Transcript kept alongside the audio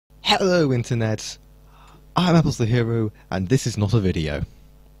Hello Internet, I'm Apples the Hero, and this is not a video.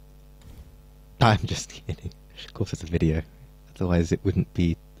 I'm just kidding. Of course it's a video. Otherwise it wouldn't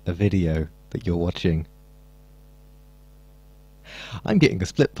be a video that you're watching. I'm getting a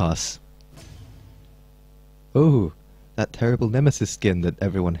split pass. Oh, that terrible Nemesis skin that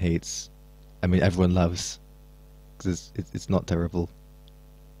everyone hates. I mean everyone loves. Because it's not terrible.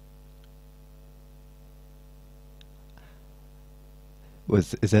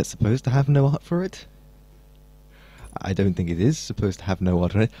 Is that supposed to have no art for it? I don't think it is supposed to have no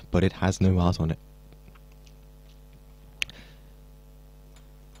art on it, but it has no art on it.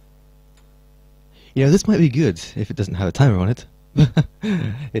 You know, this might be good if it doesn't have a timer on it.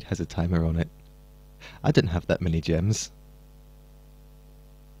 It has a timer on it. I didn't have that many gems.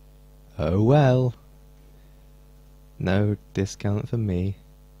 Oh well. No discount for me.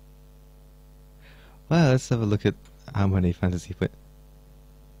 Well, let's have a look at how many fantasy points.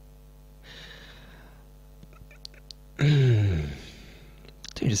 I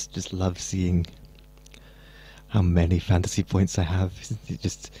just love seeing how many fantasy points I have. It's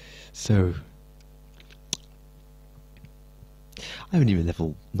just so. I'm not even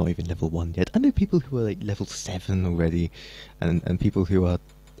level 1 yet. I know people who are like level 7 already, and people who are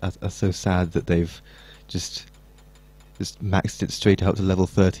so sad that they've just maxed it straight out to level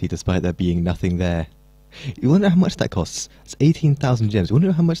 30 despite there being nothing there. You wonder how much that costs? It's 18,000 gems. You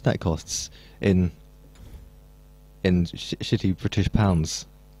wonder how much that costs in shitty British pounds.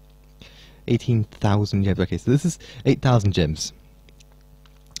 18,000 gems. Okay, so this is 8,000 gems.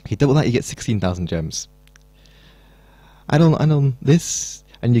 Okay, double that, you get 16,000 gems. And on this,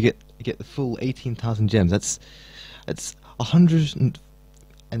 and you get the full 18,000 gems. That's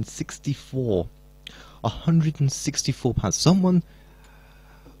 164 pounds. Someone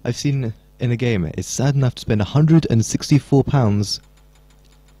I've seen in a game is sad enough to spend 164 pounds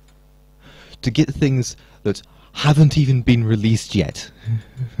to get things that haven't even been released yet.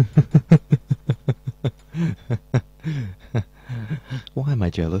 Why am I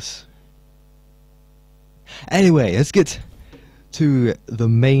jealous? Anyway, let's get to the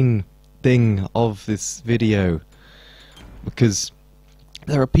main thing of this video, because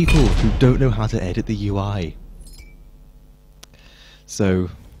there are people who don't know how to edit the UI. So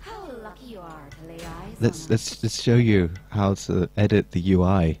How lucky you are to lay eyes let's show you how to edit the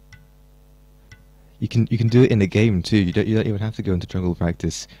UI. You can do it in a game too. You don't even have to go into jungle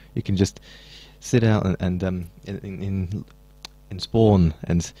practice. You can just sit out and in spawn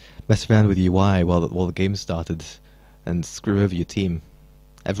and mess around with UI while the game started, and screw over your team.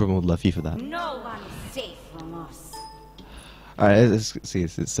 Everyone will love you for that. No one is safe from us. All right, let's see.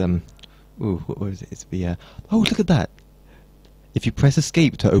 It's ooh, what is it? It's the oh, look at that! If you press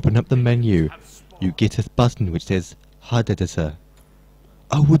escape to open up the menu, you get a button which says HUD Editor.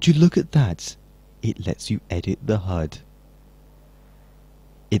 Oh, would you look at that? It lets you edit the HUD.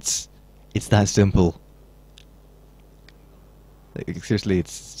 It's that simple. Like, seriously,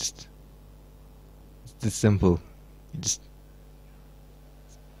 it's this simple. You just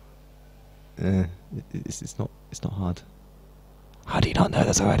it's not hard. How do you not know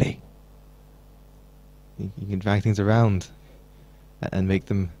this already? You can drag things around and make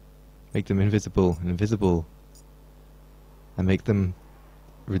them invisible and visible, and make them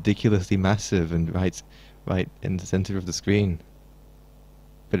ridiculously massive and right in the center of the screen.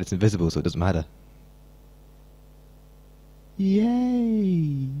 But it's invisible, so it doesn't matter.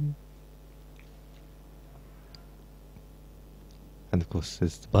 Yay! And of course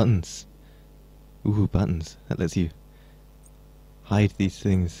there's the buttons. Ooh, buttons. That lets you hide these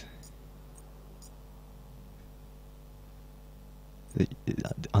things. It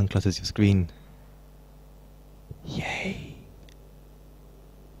unclutters your screen. Yay!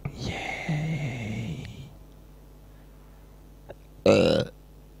 Yay!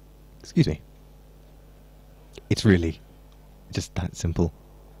 Excuse me. It's really just that simple.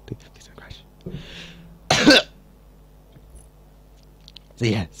 Please don't crash. So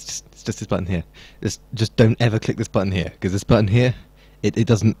yeah, it's just this button here. Just don't ever click this button here, because this button here, it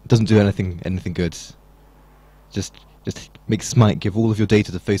doesn't do anything good. Just make Smite give all of your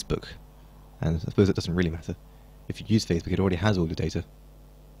data to Facebook, and I suppose it doesn't really matter. If you use Facebook, it already has all your data.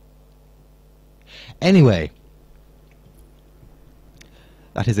 Anyway,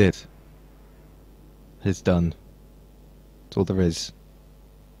 that is it. It's done. That's all there is.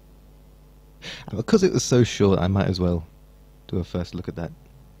 And because it was so short, I might as well do a first look at that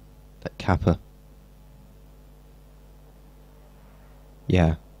kappa.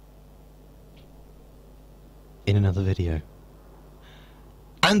 Yeah. In another video.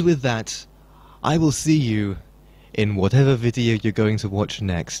 And with that, I will see you in whatever video you're going to watch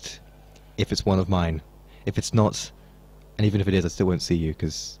next, if it's one of mine. If it's not, and even if it is, I still won't see you,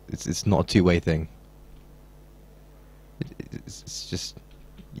 because it's not a two-way thing. It's just...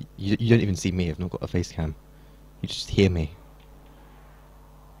 You don't even see me, I've not got a face cam. You just hear me.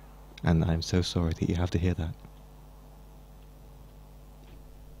 And I'm so sorry that you have to hear that.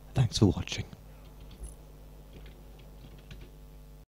 Thanks for watching.